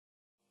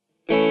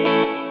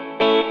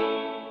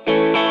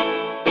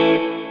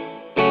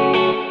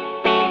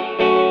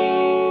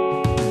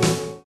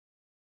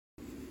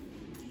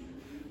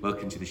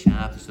to the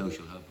S.H.O.P, the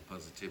social hub of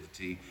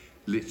positivity,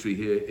 literally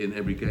here in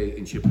every gate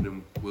in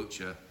Chippenham,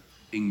 Wiltshire,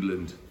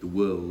 England, the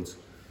world.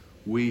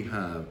 We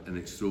have an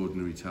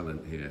extraordinary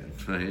talent here.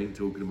 I ain't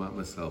talking about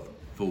myself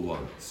for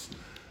once.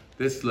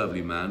 This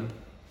lovely man,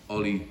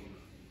 Olli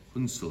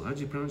Hounsel. How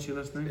do you pronounce your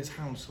last name? It's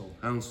Hounsel.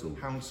 Hounsel.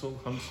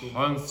 Hounsel.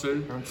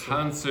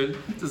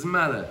 Doesn't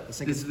matter. I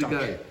think This it's is the Dutch.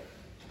 guy.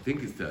 I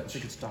think it's Dutch. I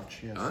think it's Dutch,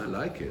 yes. I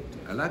like it.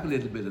 I like a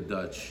little bit of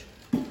Dutch.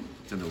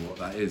 Don't know what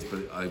that is,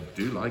 but I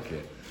do like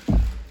it.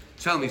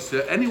 Tell me,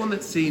 sir, anyone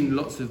that's seen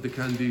lots of the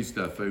Can Do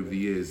stuff over the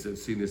years,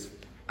 that's seen this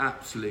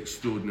absolutely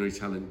extraordinary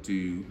talent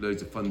do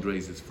loads of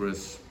fundraisers for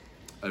us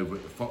over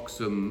at the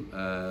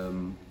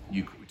Foxham,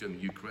 we've done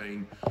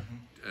Ukraine,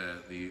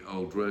 the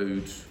Old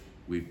Road,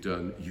 we've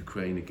done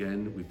Ukraine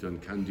again, we've done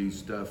Can Do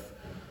stuff.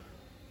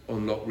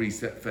 Unlock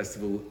Reset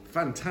Festival,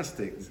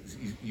 fantastic.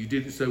 You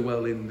did it so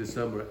well in the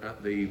summer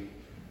at the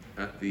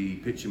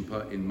Pitch and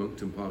Putt in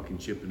Monkton Park in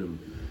Chippenham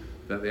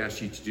that they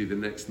asked you to do the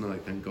next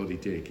night. Thank God he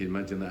did. Can you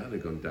imagine that would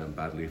have gone down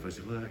badly if I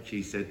said, well, actually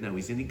he said, no,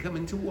 he's only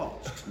coming to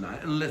watch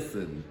tonight and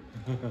listen.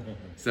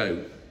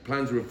 So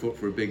plans are afoot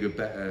for a bigger,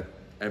 better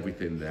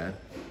everything there.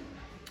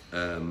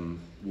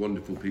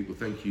 Wonderful people.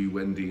 Thank you,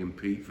 Wendy and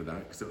Pete, for that,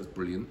 because that was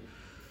brilliant.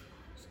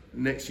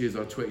 Next year's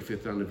our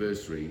 25th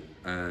anniversary,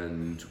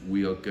 and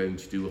we are going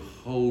to do a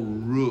whole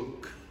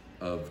rook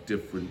of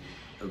different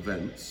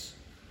events.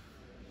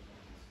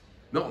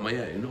 Not on my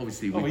own,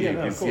 obviously with you,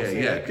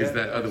 because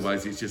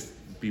otherwise it's just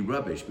be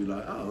rubbish. Be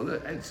like, oh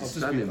look, Ed's just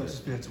standing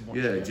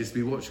there. Just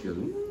be watching.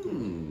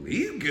 Going,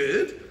 he's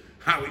good.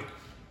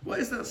 What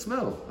is that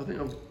smell? I think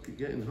I'm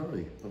getting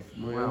high off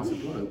my own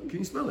supply. Can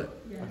you smell it?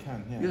 I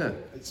can, Yeah.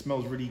 It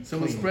smells really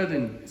Someone's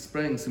clean.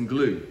 spraying some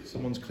glue.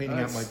 Someone's cleaning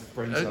out my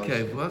brain cells.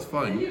 Okay, well that's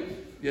fine.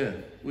 Yeah,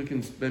 we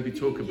can maybe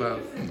talk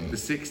about the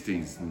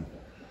 60s and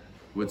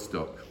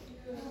Woodstock.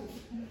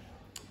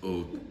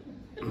 Or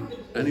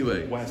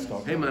anyway,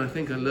 Woodstock. Hey man, I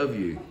think I love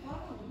you.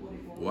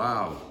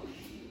 Wow.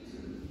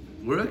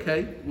 We're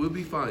okay, we'll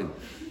be fine.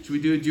 Should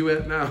we do a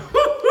duet now?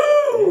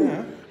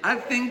 Yeah. I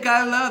think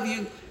I love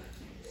you.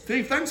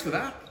 Steve, thanks for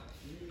that.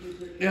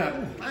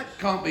 Yeah, that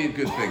can't be a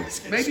good thing.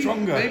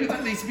 Maybe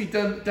that needs to be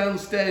done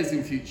downstairs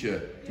in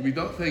future. Do we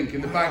not think?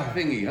 In the back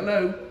thingy.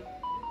 Hello?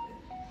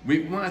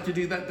 We might have to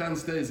do that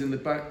downstairs in the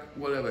back,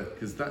 whatever,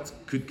 because that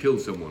could kill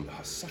someone.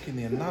 Oh, sucking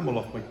the enamel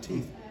off my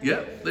teeth.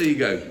 Yeah, there you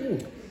go.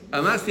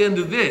 And that's the end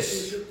of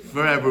this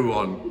for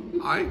everyone.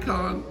 I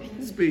can't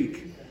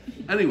speak.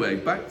 Anyway,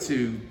 back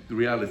to the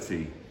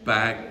reality.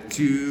 Back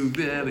to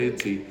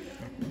reality.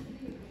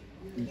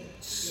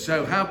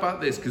 So how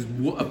about this? Because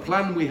what a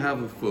plan we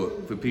have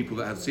afoot for people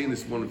that have seen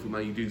this wonderful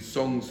man. You do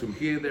songs from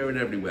here, there and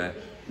everywhere.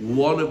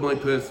 One of my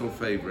personal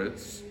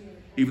favourites,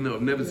 even though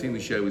I've never seen the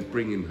show, is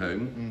Bring Him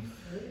Home.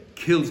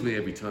 Kills me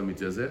every time he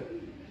does it.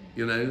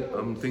 You know,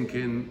 I'm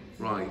thinking,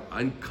 right,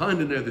 I kind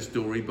of know the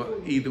story, but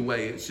either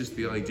way, it's just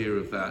the idea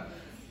of that.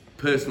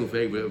 Personal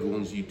favourite of the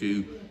ones you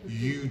do.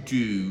 You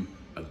do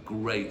a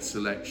great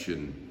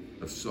selection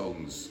of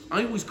songs.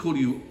 I always call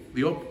you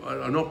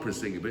an opera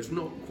singer, but it's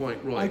not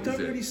quite right. I don't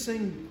really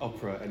sing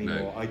opera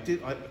anymore. No. I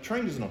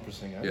trained as an opera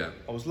singer. Yeah.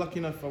 I was lucky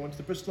enough. I went to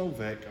the Bristol Old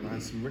Vic and I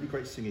had some really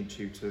great singing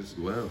tutors.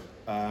 Wow.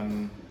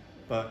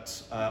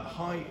 But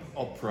high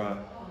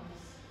opera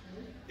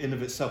in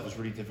of itself is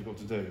really difficult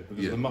to do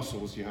because of the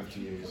muscles you have to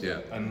use.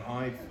 Yeah. And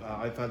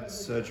I've had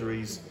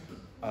surgeries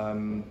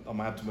on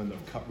my abdomen that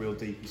have cut real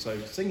deep. So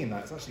singing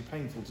that, it's actually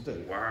painful to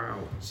do. Wow.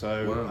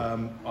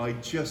 So I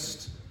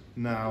just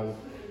now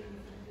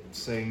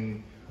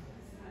sing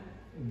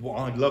what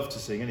I'd love to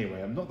sing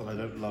anyway. Not that I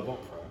don't love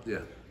opera. Yeah.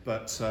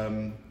 But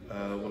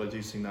what I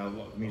do sing now, a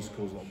lot of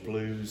musicals, a lot of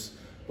blues,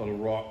 a lot of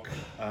rock,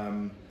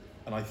 and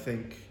I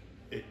think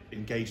it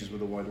engages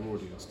with a wider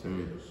audience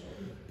too.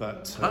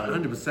 But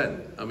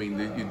 100%. I mean,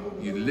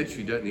 you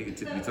literally don't need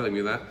to be telling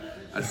me that.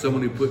 As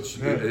someone who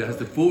has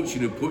the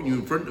fortune of putting you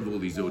in front of all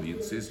these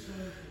audiences.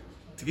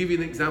 To give you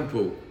an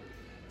example,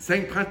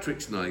 St.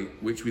 Patrick's Night,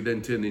 which we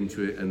then turned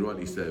into, and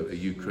rightly so, a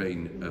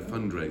Ukraine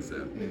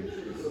fundraiser.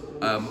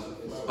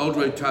 Old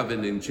Road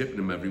Tavern in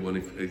Chippenham,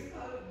 everyone.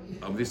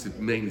 This is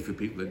mainly for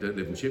people that don't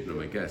live in Chippenham,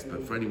 I guess,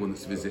 but for anyone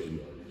that's visiting,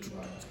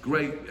 it's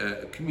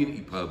great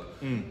community pub,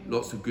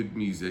 lots of good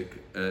music.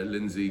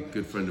 Lindsay,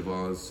 good friend of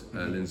ours,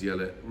 Lindsay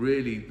Ellett,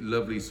 really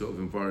lovely sort of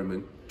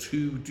environment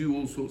to do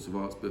all sorts of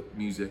arts, but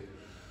music.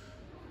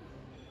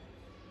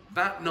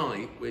 That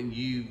night when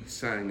you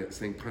sang at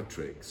St.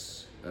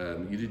 Patrick's,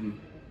 you didn't,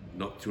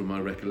 not to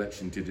my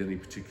recollection, did any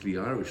particularly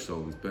Irish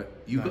songs,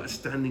 but you got a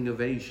standing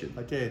ovation.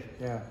 I did,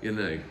 yeah. You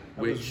know,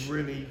 which was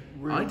really.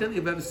 I don't think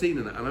I've ever seen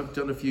that, and I've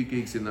done a few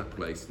gigs in that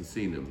place and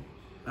seen them.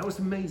 That was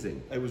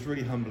amazing. It was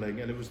really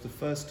humbling, and it was the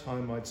first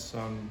time I'd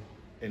sung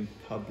in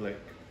public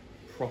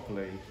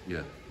properly.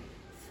 Yeah.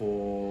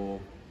 For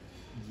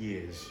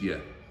years. Yeah.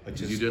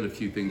 Because you've done a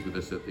few things with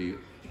us at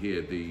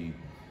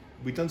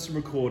We've done some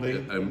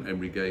recording.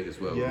 Emery Gate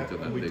as well. Yeah,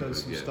 we've done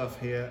some stuff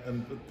here,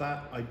 and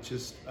that I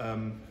just.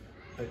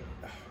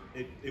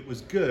 It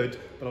was good,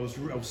 but I was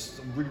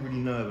really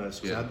nervous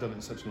because I hadn't done it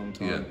in such a long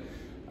time,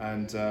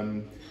 and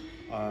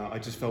I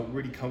just felt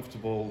really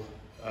comfortable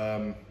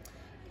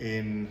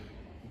in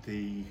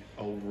the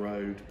old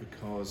road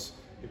because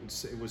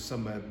it was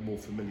somewhere more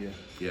familiar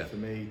for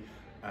me,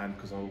 and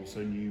because I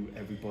also knew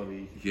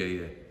everybody.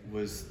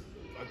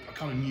 I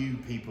kind of knew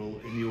people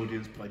in the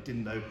audience, but I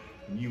didn't know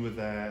you were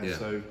there.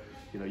 So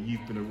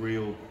you've been a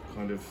real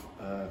kind of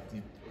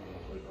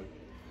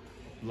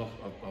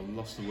I've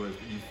lost the words,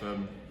 but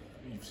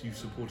you've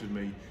supported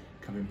me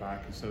coming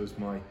back, and so has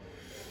my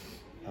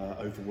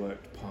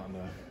overworked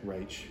partner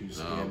Rach, who's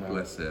here now.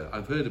 Bless her.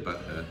 I've heard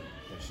about her.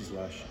 Yeah, she's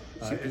lush.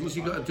 Hasn't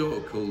she got a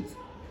daughter called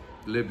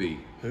Libby?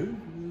 Who?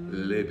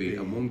 Libby,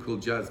 and one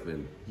called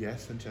Jasmine.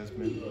 Yes, and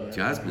Jasmine.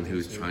 Jasmine, who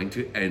is trying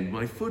to end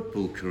my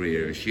football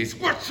career. She's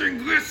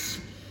watching this.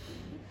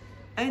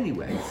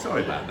 Anyway,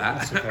 sorry about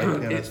that. That's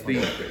okay.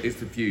 It's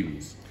the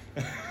fumes.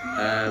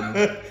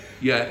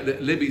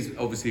 Libby's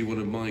obviously one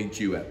of my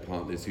duet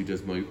partners who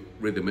does my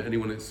rhythm.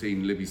 Anyone that's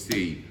seen Libby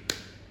C,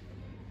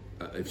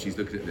 if she's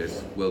looking at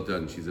this, well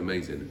done. She's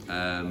amazing.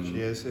 She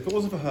is. If it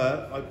wasn't for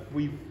her,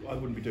 I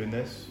wouldn't be doing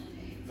this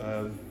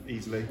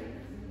easily.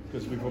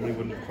 Because we probably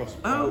wouldn't have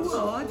crossed paths.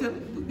 I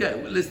don't. Yeah,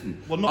 well,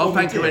 listen. Well, not I'll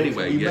thank her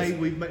anyway.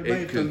 We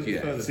may have done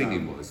further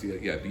singing down. wise.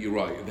 Yeah, but you're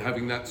right.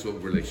 Having that sort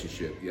of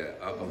relationship,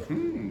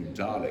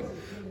 darling.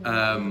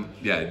 No,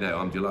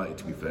 I'm delighted.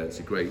 To be fair, it's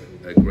a great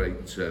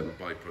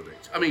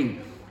byproduct. I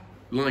mean,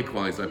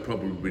 likewise,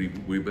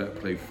 we better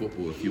play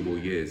football a few more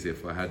years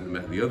if I hadn't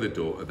met the other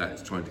daughter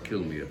that's trying to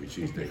kill me every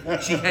Tuesday.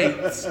 She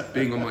hates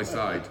being on my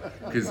side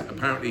because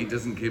apparently it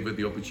doesn't give her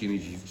the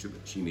opportunity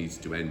she needs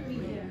to end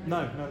me.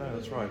 No,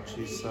 that's right.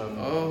 She's.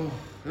 And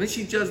then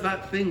she does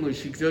that thing where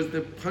she does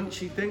the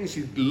punchy thing and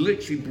she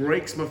literally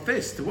breaks my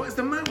fist. What is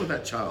the matter with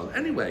that child?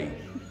 Anyway,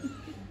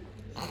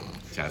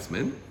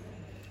 Jasmine,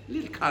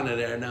 little Connor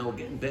there now,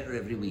 getting better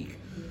every week.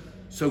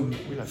 So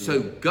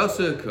Gus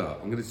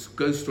Urquhart, I'm going to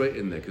go straight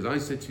in there because I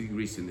said to you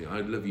recently,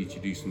 I'd love you to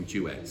do some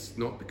duets,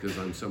 not because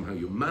I'm somehow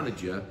your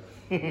manager,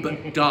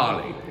 but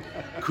darling,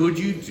 could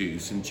you do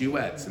some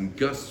duets? And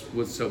Gus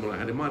was someone I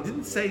had in mind. I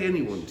didn't say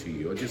anyone to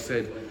you, I just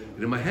said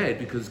it in my head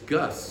because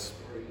Gus,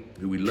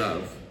 who we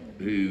love,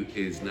 who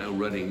is now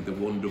running the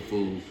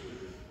wonderful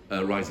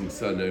Rising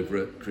Sun over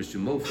at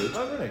Christian Mulford.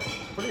 Oh, really?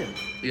 Brilliant.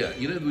 Yeah,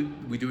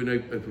 we do an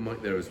open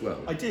mic there as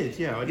well. I did,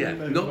 yeah. I didn't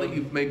know. Not that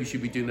you maybe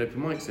should be doing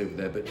open mics over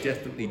there, but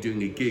definitely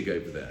doing a gig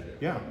over there.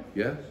 Yeah.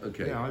 Yeah?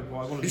 Okay. Yeah, I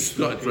want to Just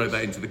like to throw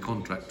that into the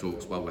contract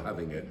talks while we're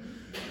having it.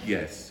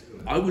 Yes.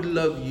 I would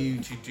love you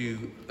to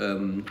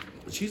do,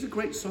 she's a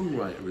great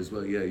songwriter as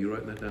well. Yeah, you're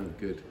writing that down.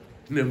 Good.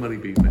 No money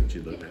being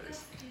mentioned like that.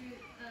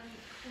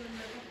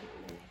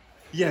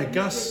 Yeah,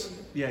 Gus.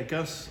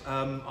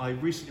 I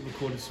recently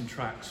recorded some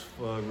tracks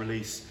for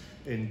release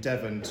in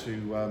Devon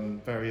to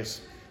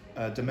various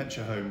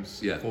dementia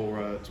homes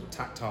for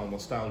tactile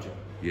nostalgia.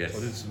 Yes. So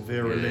I did some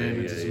Vera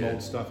Lynn, did some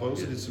old stuff. I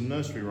also did some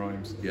nursery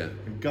rhymes. Yeah.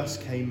 And Gus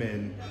came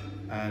in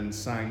and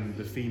sang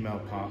the female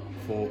part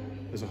for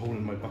There's a Hole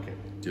in My Bucket.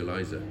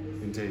 Liza.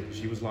 Indeed,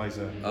 she was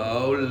Liza.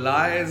 Oh,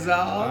 Liza!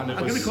 I'm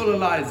going to call her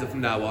Liza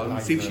from now on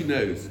and see if she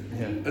knows.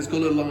 Yeah. Let's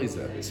call her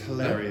Liza. It's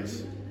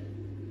hilarious.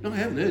 No, I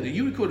haven't heard it.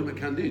 You recorded them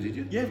at Can Do, did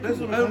you? Yeah,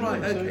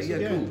 right, okay,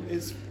 yeah, cool.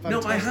 It's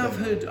fantastic.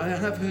 No, I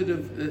have heard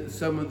of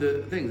some of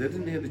the things. I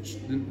didn't hear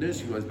the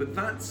nursery ones, but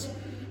that's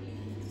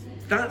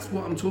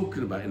what I'm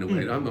talking about in a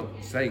way. I'm not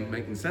saying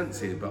making sense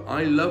here, but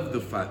I love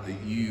the fact that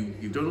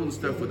you've done all the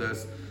stuff with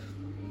us,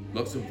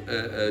 lots of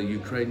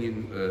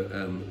Ukrainian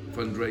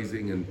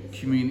fundraising and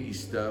community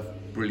stuff,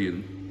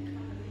 brilliant.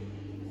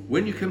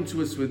 When you come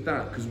to us with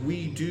that, because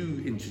we do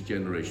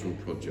intergenerational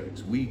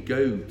projects, we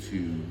go to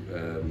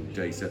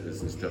day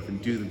setters and stuff and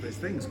do the best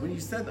things. When you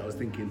said that, I was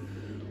thinking,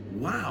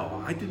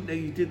 wow, I didn't know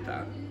you did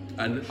that.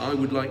 And I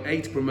would like,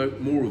 to promote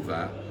more of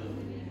that,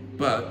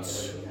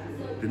 but,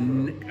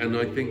 and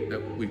I think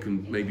that we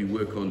can maybe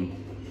work on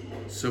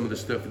some of the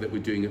stuff that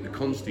we're doing at the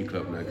Consti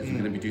Club now, because we're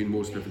going to be doing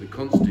more stuff at the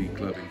Consti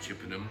Club in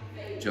Chippenham,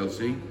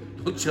 Chelsea.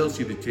 Not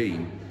Chelsea the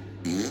team,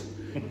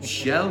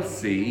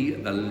 Chelsea,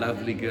 the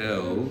lovely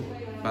girl,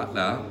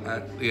 Butler,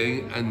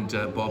 and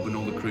Bob and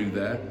all the crew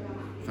there,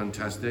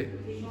 fantastic.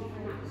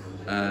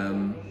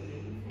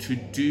 To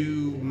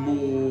do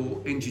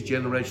more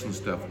intergenerational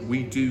stuff.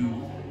 We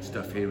do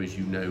stuff here, as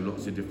you know,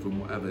 lots of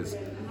different whatevers.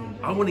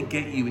 I want to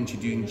get you into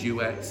doing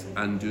duets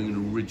and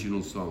doing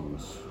original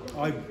songs.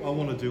 I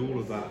want to do all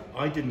of that.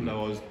 I didn't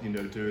know I was,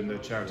 doing the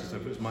charity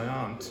stuff. It was my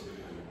aunt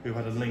who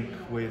had a link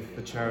with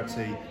the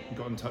charity and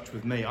got in touch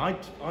with me. I'd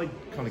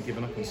kind of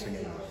given up on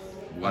singing.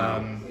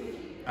 Wow.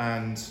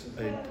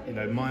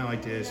 My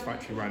ideas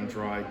factory ran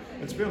dry.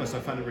 And to be honest, I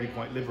found it really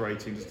quite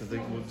liberating just to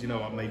think, well, do you know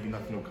what, maybe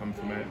nothing will come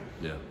from it.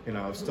 Yeah.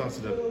 I've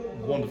started a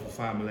wonderful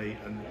family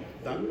and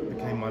that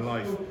became my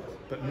life.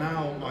 But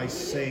now I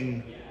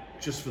sing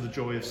just for the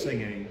joy of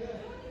singing,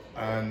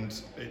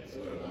 and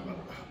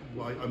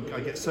I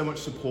get so much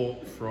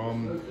support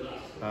from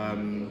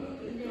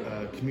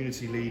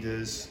community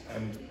leaders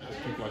and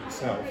people like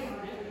yourself.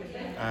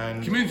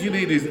 And community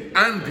leaders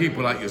and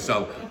people like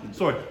yourself.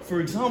 Sorry,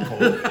 for example.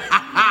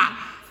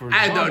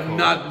 I don't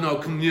not know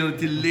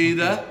community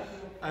leader.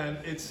 And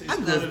it's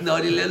I'm this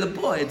naughty little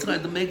boy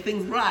trying to make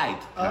things right.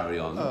 Carry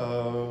on.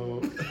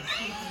 Oh.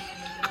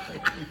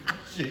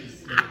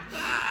 Jesus.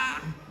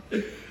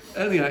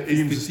 Anyhow,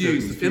 it's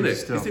diffused, isn't it?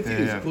 It's stuff. diffused.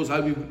 Yeah. Of course,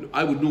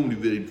 I would normally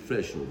be very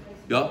professional.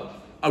 Yeah?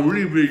 I'm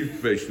really, really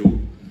professional.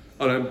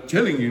 And I'm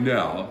telling you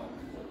now,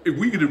 if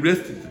we get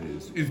arrested for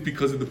this, it's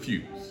because of the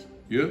fumes.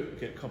 Yeah?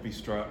 Get copy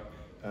struck,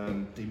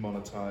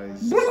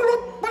 demonetized.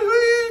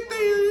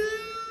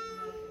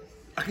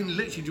 I can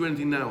literally do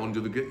anything now under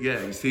the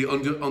you see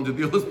under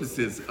the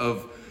auspices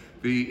of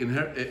the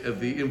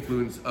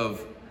influence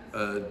of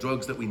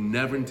drugs that we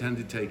never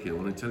intended to take. I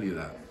want to tell you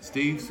that.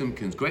 Steve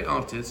Simpkins, great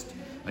artist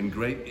and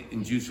great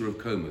inducer of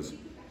comas.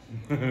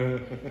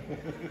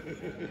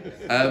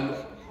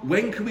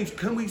 When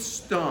can we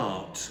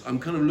start? I'm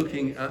kind of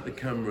looking at the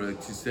camera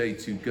to say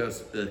to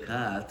Gus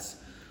Katz,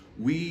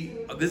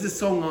 there's a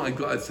song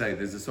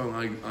there's a song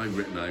I've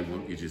written I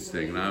want you to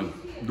sing. Now,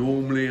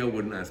 normally I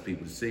wouldn't ask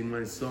people to sing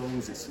my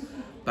songs. It's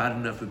bad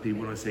enough for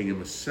people when I sing it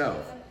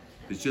myself.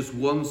 There's just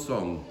one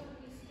song,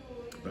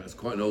 but it's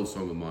quite an old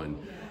song of mine,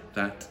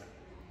 that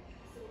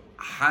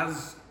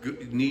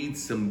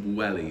needs some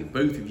welly.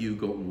 Both of you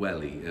got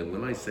welly, and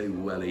when I say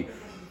welly,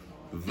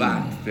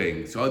 that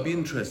thing. So I'd be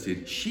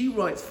interested. She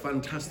writes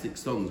fantastic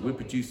songs. We're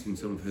producing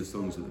some of her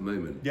songs at the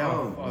moment.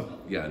 Yeah.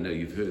 Yeah, I know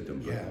you've heard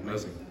them. Yeah,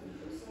 amazing.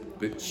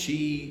 But so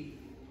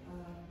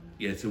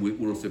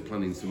we're also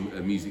planning some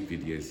music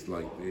videos,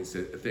 like it's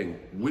a thing,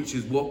 which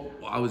is what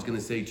I was going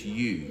to say to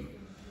you.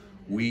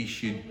 We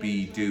should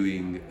be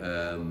doing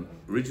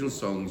original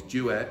songs,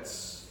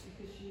 duets,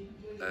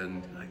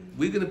 and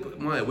we're going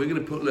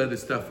to put a load of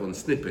stuff on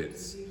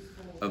snippets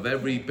of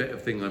every bit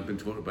of thing I've been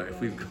talking about.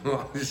 If we've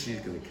got, she's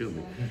going to kill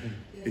me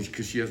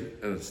because she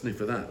hasn't had a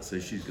sniff of that.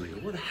 So she's going to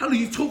go, "What the hell are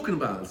you talking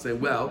about?" And say,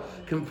 "Well,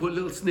 can we put a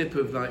little snip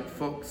of like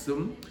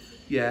Foxham,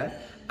 yeah,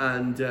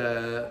 and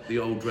the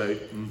Old Road,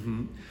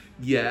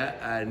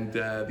 yeah, and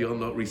the On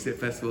Not Reset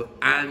Festival,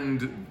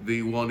 and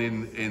the one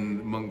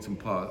in Monkton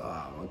Park."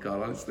 Oh my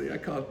God, honestly, I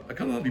can't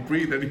hardly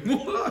breathe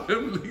anymore.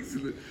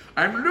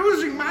 I'm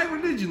losing my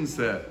religion,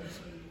 sir.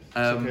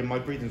 Okay, my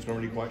breathing's not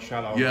really quite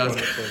shallow. Yeah,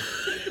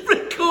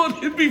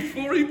 record it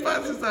before he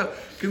passes out.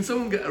 Can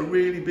someone get a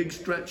really big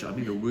stretcher? I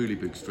mean, a really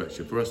big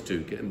stretcher for us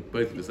two, getting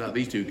both of us out.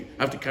 These two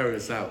have to carry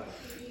us out.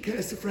 Get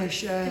us the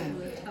fresh air.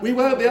 We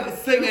won't be able to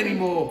sing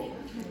anymore.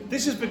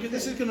 This is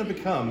going to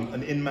become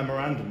an in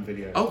memorandum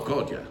video. Oh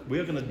God, yeah. We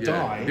are going to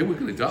die. Yeah, we're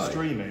going to die.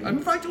 Streaming.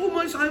 In fact, I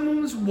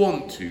almost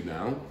want to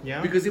now.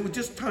 Yeah. Because it would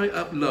just tie it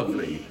up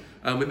lovely.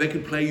 And they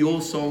could play your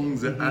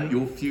songs at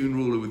your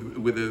funeral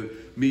with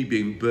me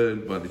being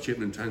burnt by the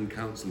Chippenham Town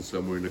Council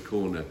somewhere in a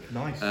corner.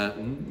 Nice.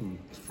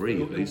 It's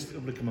free at least.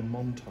 It'll become a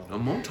montage. A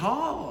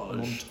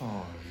montage.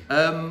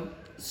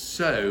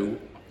 So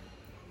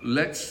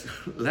let's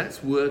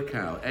work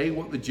out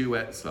what the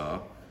duets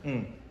are.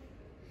 I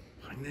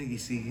know, you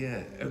see,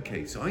 yeah.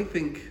 Okay, so I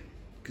think,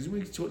 because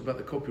we talked about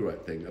the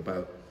copyright thing,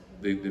 about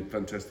the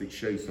fantastic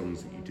show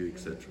songs that you do,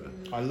 etc.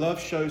 I love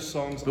show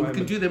songs. But we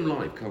can do them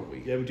live, can't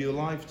we? Yeah, we do the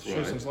live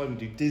show songs live. We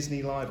do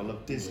Disney live. I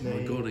love Disney. Oh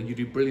my God, and you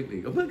do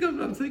brilliantly. Oh my God,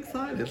 I'm so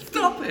excited.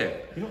 Stop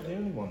it! You're not the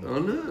only one, though. Oh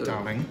no.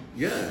 Darling.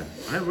 Yeah,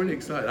 I'm really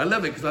excited. I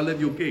love it because I love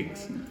your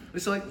gigs.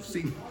 It's like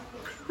seeing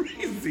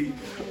crazy.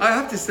 I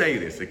have to say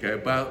this, okay,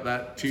 about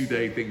that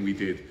 2-day thing we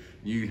did.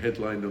 You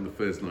headlined on the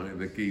first night, and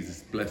the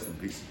geezers, bless them,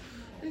 peace.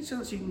 Any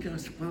chance you can go to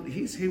the family?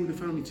 He's here with the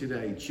family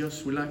today,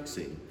 just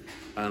relaxing.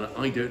 And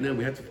I don't know,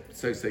 we had to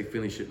say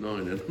finish at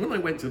 9. And when I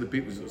went to the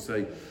people to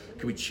say,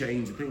 can we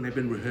change the thing? They've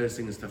been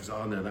rehearsing and stuff. So,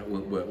 oh no, that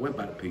won't work. Went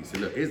back to Pete,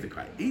 said, look, here's the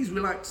crack. He's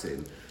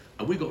relaxing.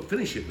 And we got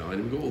finish at 9,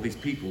 and we got all these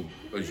people,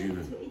 as you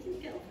know.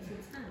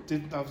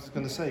 I was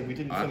going to say, we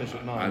didn't finish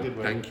at 9, did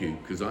we? Thank you,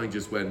 because I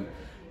just went,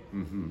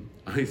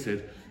 I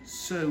said,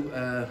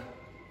 so,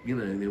 you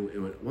know, and they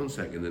went, 1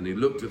 second, and they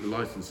looked at the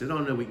license and said, oh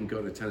no, we can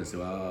go to 10. And said,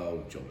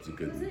 oh, jobs are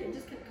good. It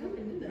just kept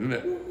coming, didn't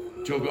it?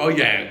 Oh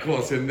yeah, of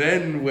course. And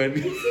then when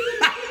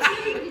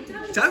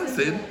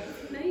dancing,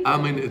 I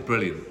mean, it's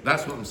brilliant.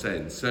 That's what I'm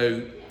saying.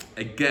 So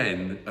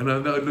again, and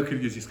I'm looking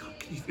at you, just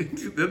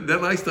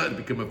then I started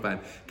to become a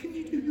fan. Can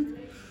you do?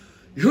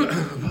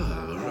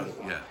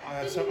 Yeah.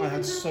 I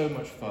had so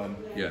much fun.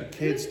 Yeah. The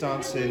kids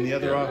dancing, the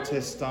other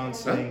artists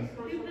dancing.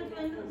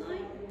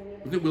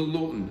 Was it Will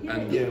Lawton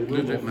and Will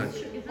Ludwig Lawton.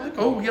 Max?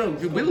 Oh yeah,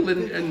 Will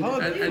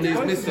and his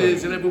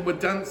missus and everyone were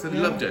dancing,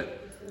 loved it.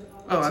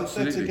 Oh,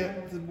 absolutely. To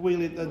get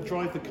the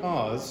drive the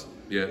cars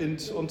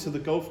onto the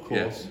golf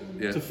course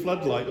to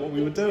floodlight what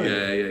we were doing.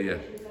 Yeah.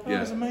 That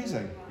was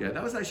amazing. Yeah,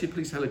 that was actually a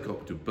police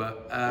helicopter,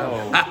 but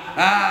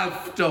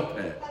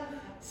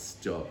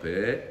stop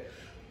it.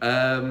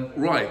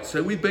 Right,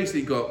 so we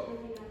basically got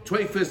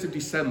 21st of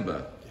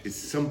December is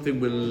something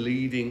we're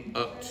leading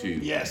up to.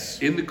 Yes.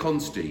 In the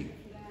Consti,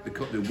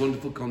 the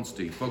wonderful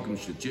Consti,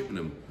 Foghamshire,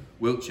 Chippenham,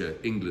 Wiltshire,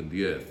 England,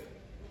 the earth.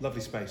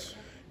 Lovely space.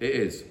 It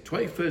is.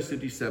 21st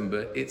of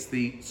December, it's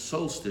the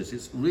solstice.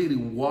 It's really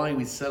why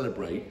we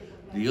celebrate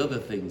the other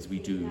things we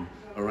do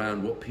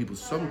around what people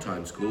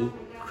sometimes call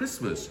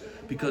Christmas.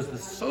 Because the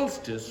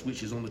solstice,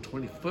 which is on the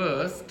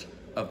 21st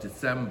of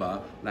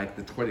December, like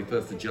the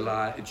 21st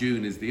of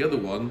June is the other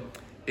one,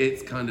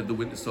 it's kind of the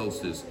winter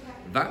solstice.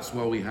 That's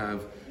why we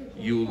have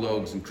Yule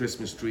logs and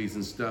Christmas trees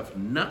and stuff.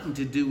 Nothing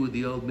to do with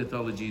the old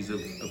mythologies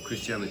of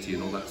Christianity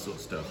and all that sort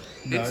of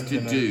stuff.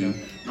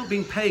 Not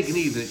being pagan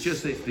either, it's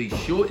just it's the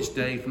shortest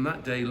day. From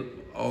that day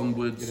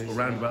onwards,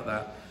 around about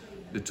that,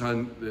 the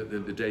time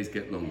the days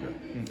get longer.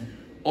 Mm-hmm.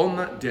 On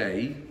that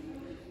day,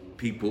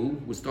 people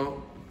will start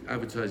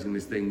advertising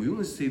this thing. We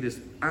want to see this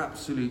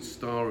absolute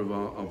star of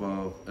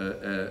our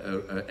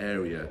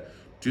area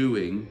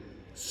doing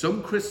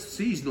some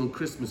seasonal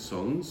Christmas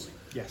songs.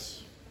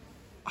 Yes.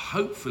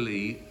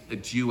 Hopefully a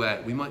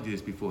duet. We might do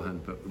this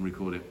beforehand, but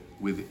record it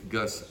with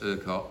Gus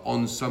Urquhart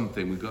on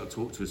something. We've got to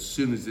talk to her as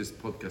soon as this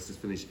podcast is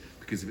finished,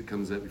 because if it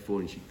comes out before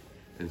and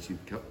she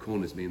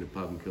corners me in a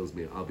pub and kills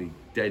me, I'll be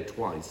dead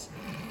twice.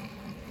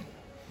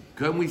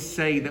 Can we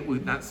say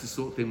that that's the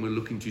sort of thing we're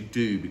looking to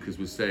do, because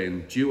we're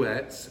saying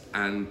duets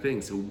and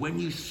things. So when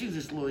you see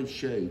this live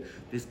show,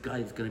 this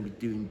guy's going to be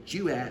doing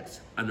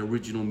duets and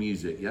original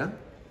music, yeah?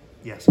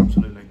 Yes,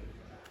 absolutely.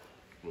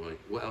 Right,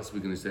 what else are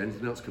we going to say?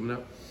 Anything else coming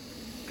up?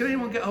 Can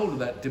anyone get hold of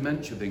that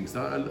dementia thing?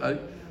 So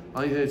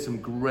I heard some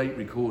great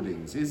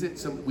recordings. Is it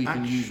something we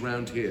can use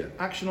round here?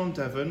 Action on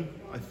Devon,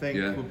 I think,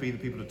 would be the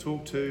people to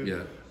talk to.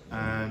 Yeah.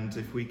 And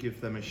if we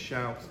give them a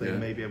shout, they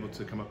may be able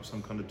to come up with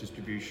some kind of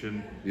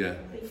distribution. Yeah.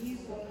 But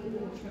you've got all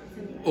the tracks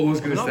in there. I was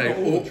going to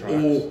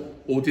say,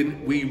 or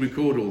didn't we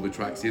record all the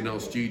tracks in our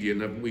studio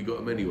and haven't we got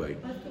them anyway?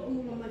 I've got all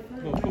on my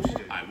phone. Well, of course you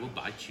do. I will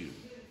bite you.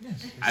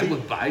 Yes. I will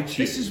bite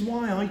you. This is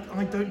why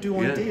I don't do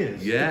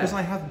ideas. Yeah. Because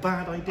I have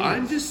bad ideas.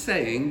 I'm just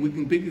saying, we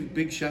can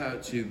big shout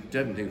out to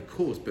Devon thing, of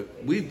course, but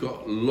we've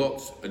got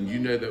lots, and you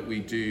know that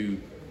we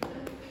do.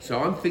 So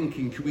I'm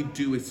thinking, can we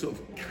do a sort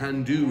of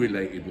can-do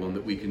related one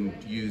that we can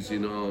use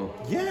in our...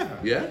 Yeah.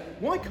 Yeah?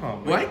 Why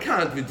can't we? Why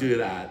can't we do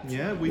that?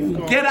 Yeah, we've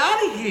got... Get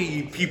out of here,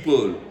 you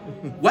people!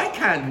 Why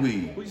can't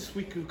we?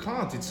 We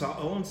can't. It's our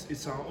own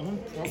problem.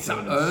 It's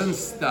our own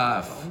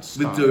stuff.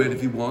 We'll do it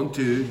if you want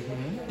to.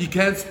 Mm-hmm. You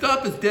can't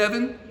stop us,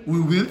 Devon.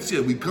 We will,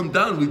 we come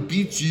down, we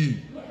beat you.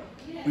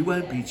 We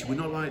won't beat you. We're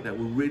not like that.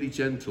 We're really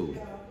gentle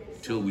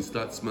till we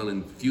start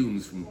smelling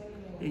fumes from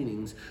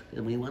paintings,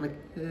 and we want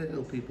to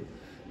kill people.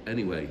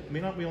 Anyway. I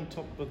mean, aren't we on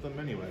top of them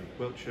anyway?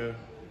 Wiltshire.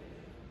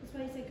 That's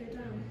why you say go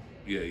down.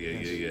 Yeah.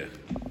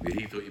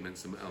 He thought you meant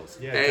something else.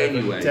 Yeah,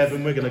 anyway.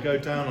 Devon, we're going to go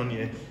down on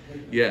you.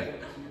 Yeah.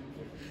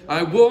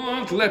 I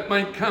won't let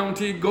my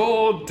county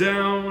go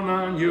down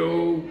on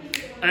you.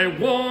 I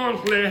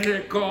won't let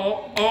it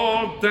go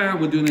all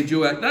down. We're doing a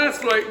duet.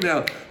 That's right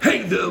now.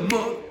 Hey, the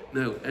mo.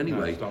 No,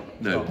 anyway.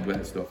 No,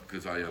 better stop,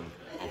 because I am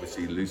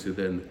obviously looser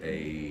than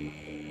a...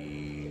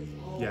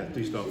 Yeah,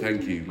 do stop.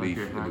 Thank you, leaf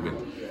in the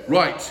wind.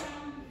 Right.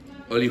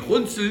 Olli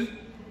Hounsel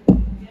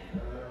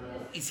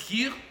is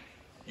here.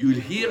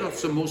 You'll hear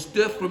some more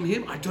stuff from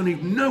him. I don't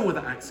even know where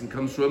that accent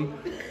comes from.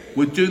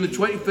 We're doing the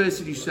 21st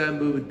of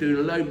December. We're doing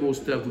a load more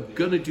stuff. We're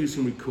going to do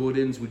some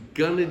recordings. We're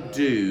going to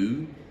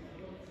do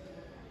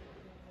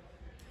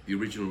the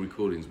original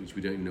recordings, which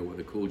we don't even know what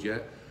they're called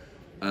yet.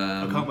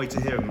 I can't wait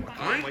to hear them.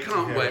 I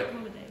can't wait.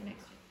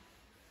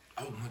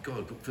 Oh my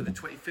God, but for the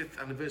 25th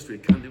anniversary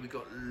of Candy, we've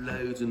got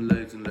loads and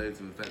loads and loads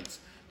of events.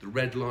 The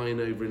Red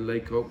Lion over in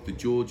Laycock, the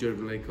George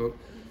over in Laycock,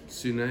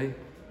 Sune,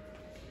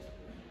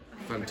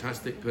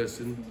 fantastic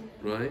person,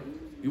 right?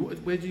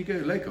 Where did you go,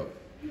 Laycock?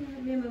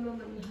 Me and my mum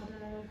went and had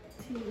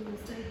a tea in the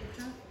stable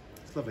cat.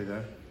 It's lovely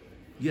there.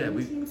 Yeah,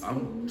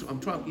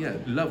 I'm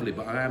trying, lovely,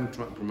 but I am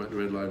trying to promote the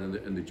Red Lion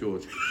and the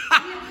George.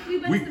 We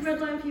went to the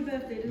Red Lion for your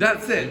birthday,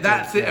 didn't we?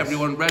 That's it,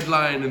 everyone. Red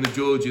Lion and the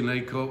George in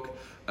Laycock.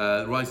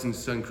 Rising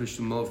Sun,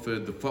 Christian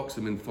Mulford, the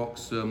Foxham in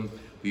Foxham,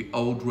 the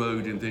Old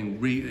Road and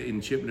thing,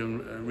 in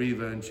Chippenham,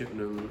 Riva and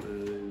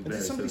Chippenham.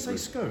 Did somebody say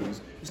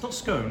scones? It's not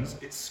scones,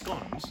 it's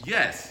scones.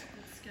 Yes.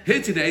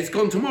 Here today, it's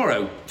gone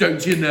tomorrow.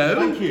 Don't you know?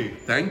 Thank you.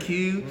 Thank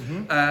you.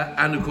 Mm-hmm.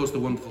 And of course, the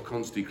wonderful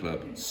Consti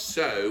Club.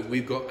 So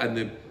we've got, and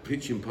the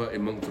pitching part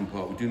in Monkton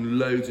Park. We're doing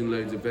loads and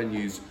loads of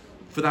venues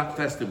for that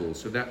festival.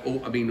 So that, all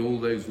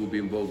those will be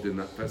involved in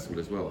that festival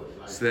as well.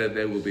 So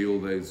there will be all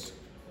those.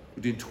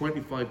 We're doing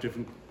 25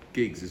 different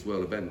gigs as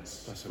well,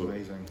 events. That's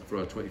amazing. For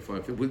our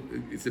 25.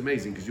 It's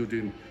amazing because you're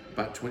doing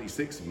about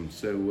 26 of them.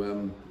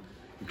 So,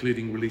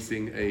 including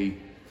releasing a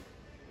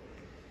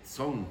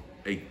song.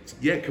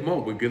 Come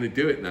on, we're going to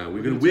do it now.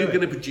 We're going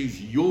to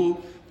produce your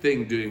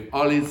thing, doing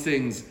Olli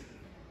sings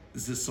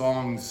the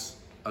songs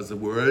as the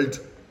word.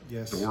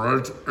 Yes. The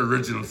word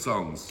original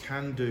songs.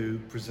 Can Do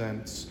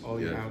presents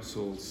Olli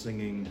Hounsel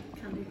singing.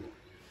 Can do.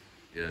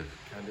 Yeah.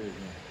 Can Do.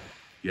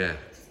 Yeah.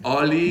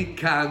 Olli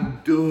Can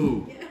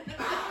Do.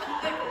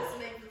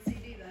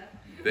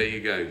 There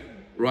you go.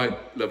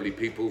 Right, lovely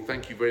people.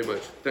 Thank you very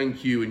much.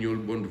 Thank you and your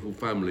wonderful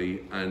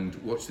family. And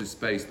watch this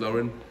space.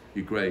 Lauren,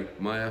 you're great.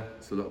 Maya,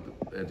 it's a lot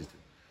of editing.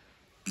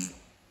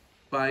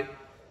 Bye.